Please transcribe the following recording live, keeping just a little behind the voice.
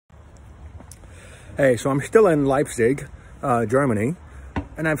Hey, so I'm still in Leipzig, Germany,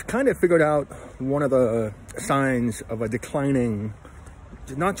 and I've kind of figured out one of the signs of a declining,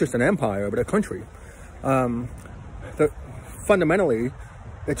 not just an empire, but a country. Fundamentally,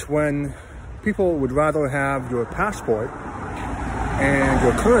 it's when people would rather have your passport and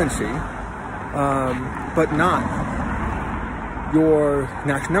your currency, but not your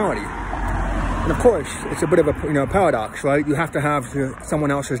nationality. And of course, it's a bit of a paradox, right? You have to have someone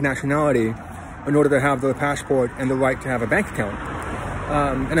else's nationality in order to have the passport and the right to have a bank account.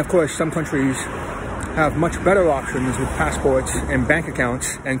 And of course, some countries have much better options with passports and bank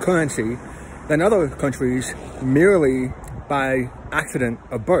accounts and currency than other countries merely by accident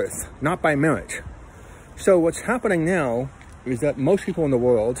of birth, not by merit. So what's happening now is that most people in the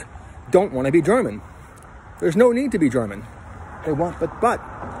world don't want to be German. There's no need to be German. They want, but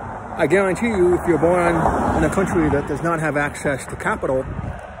I guarantee you, if you're born in a country that does not have access to capital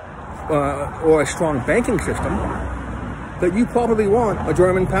or a strong banking system, that you probably want a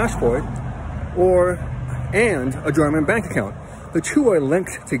German passport and a German bank account. The two are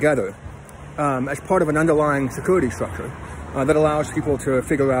linked together as part of an underlying security structure that allows people to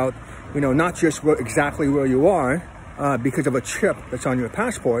figure out, not just exactly where you are because of a chip that's on your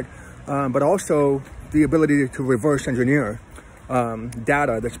passport, but also the ability to reverse engineer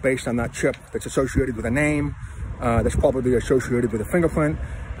data that's based on that chip, that's associated with a name, that's probably associated with a fingerprint,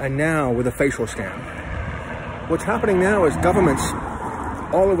 and now with a facial scan. What's happening now is governments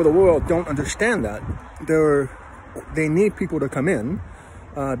all over the world don't understand that. They need people to come in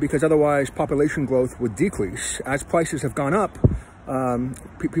because otherwise population growth would decrease. As prices have gone up,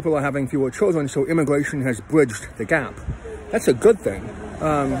 people are having fewer children, so immigration has bridged the gap. That's a good thing.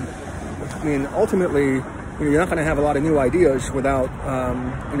 Ultimately, you're not going to have a lot of new ideas without,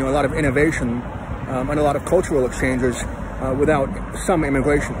 a lot of innovation and a lot of cultural exchanges without some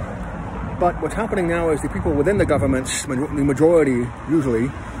immigration. But what's happening now is the people within the governments, the majority usually,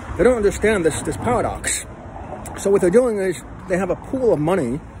 they don't understand this paradox. So what they're doing is they have a pool of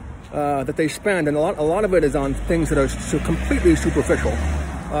money that they spend, and a lot of it is on things that are completely superficial.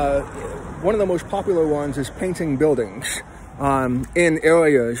 One of the most popular ones is painting buildings in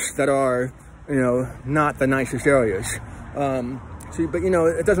areas that are, not the nicest areas. But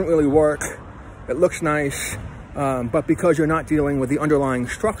it doesn't really work. It looks nice, but because you're not dealing with the underlying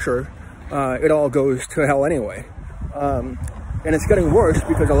structure, it all goes to hell anyway. And it's getting worse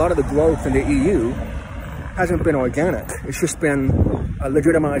because a lot of the growth in the EU hasn't been organic. It's just been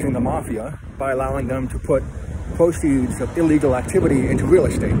legitimizing the mafia by allowing them to put proceeds of illegal activity into real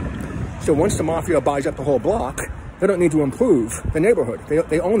estate. So once the mafia buys up the whole block, they don't need to improve the neighborhood.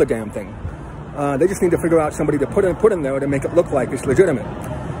 They own the damn thing. They just need to figure out somebody to put in there to make it look like it's legitimate.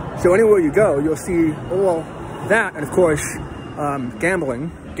 So anywhere you go, you'll see all that, and of course,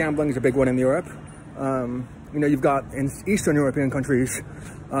 gambling. Gambling is a big one in Europe. You've got in Eastern European countries,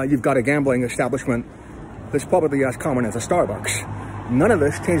 you've got a gambling establishment that's probably as common as a Starbucks. None of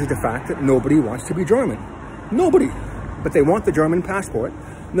this changes the fact that nobody wants to be German. Nobody. But they want the German passport,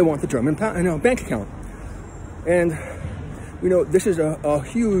 and they want the German bank account. And, this is a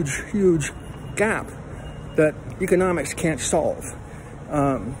huge, huge gap that economics can't solve.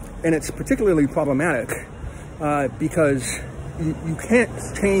 And it's particularly problematic because you can't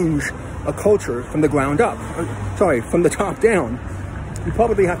change a culture from the ground up. From the top down. You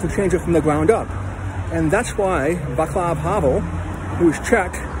probably have to change it from the ground up. And that's why Václav Havel, who is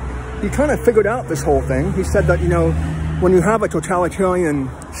Czech, he kind of figured out this whole thing. He said that, when you have a totalitarian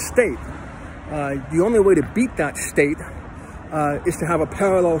state, the only way to beat that state is to have a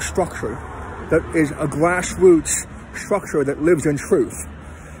parallel structure that is a grassroots structure that lives in truth.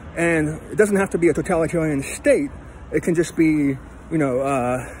 And it doesn't have to be a totalitarian state. It can just be,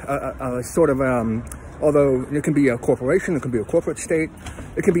 although it can be a corporation, it can be a corporate state.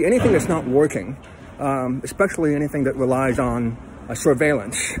 It can be anything that's not working, especially anything that relies on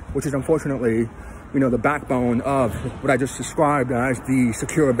surveillance, which is unfortunately, the backbone of what I just described as the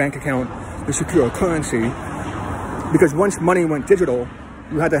secure bank account, the secure currency. Because once money went digital,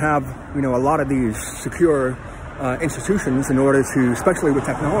 you had to have, a lot of these secure institutions in order to, especially with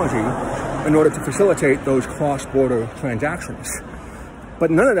technology, in order to facilitate those cross-border transactions.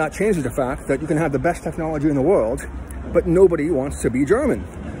 But none of that changes the fact that you can have the best technology in the world, but nobody wants to be German.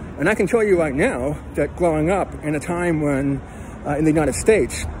 And I can tell you right now that growing up in a time when, in the United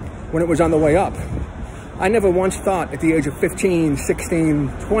States, when it was on the way up, I never once thought at the age of 15, 16,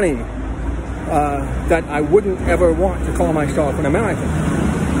 20, that I wouldn't ever want to call myself an American.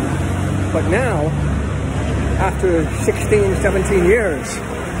 But now, after 16, 17 years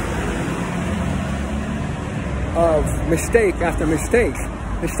of mistake after mistake,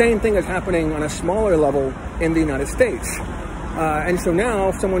 The same thing is happening on a smaller level in the United States. And so now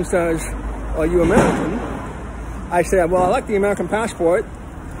if someone says, are you American? I say, well, I like the American passport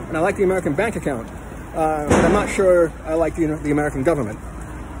and I like the American bank account, but I'm not sure I like the American government.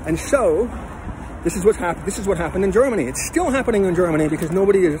 And so this is what happened in Germany. It's still happening in Germany because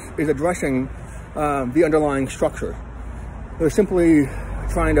nobody is addressing the underlying structure. They're simply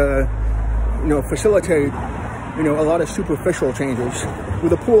trying to, facilitate, a lot of superficial changes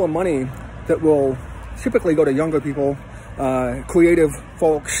with a pool of money that will typically go to younger people, creative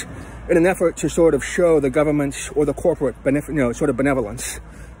folks, in an effort to sort of show the government's or the corporate sort of benevolence.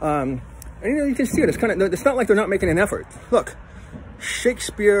 And you can see it. It's not like they're not making an effort. Look,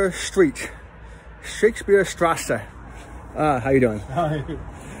 Shakespeare Street, Shakespeare Strasse. How you doing? Hi.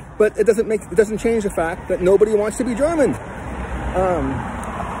 But it doesn't change the fact that nobody wants to be German.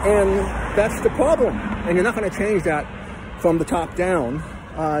 And that's the problem. And you're not going to change that from the top down.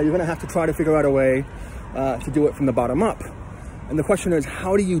 You're going to have to try to figure out a way to do it from the bottom up. And the question is,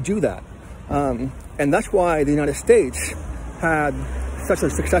 how do you do that? And that's why the United States had such a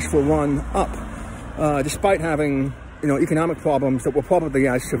successful run up, despite having, economic problems that were probably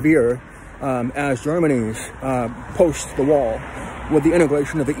as severe as Germany's post the wall, with the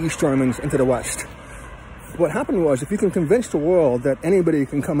integration of the East Germans into the West. What happened was, if you can convince the world that anybody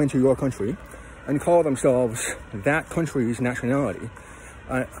can come into your country and call themselves that country's nationality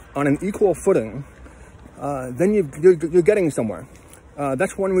on an equal footing, then you're getting somewhere.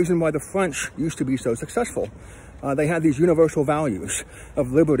 That's one reason why the French used to be so successful. They had these universal values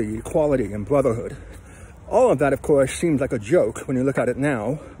of liberty, equality, and brotherhood. All of that, of course, seems like a joke when you look at it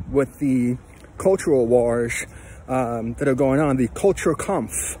now with the cultural wars that are going on, the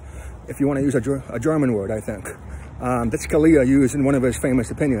Kulturkampf, if you want to use a German word, I think, that Scalia used in one of his famous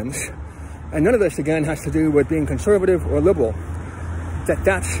opinions. And none of this, again, has to do with being conservative or liberal.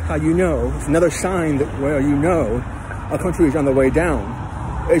 That's how you know, it's another sign that where you know a country is on the way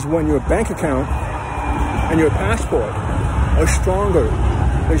down, is when your bank account and your passport are stronger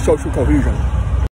than social cohesion.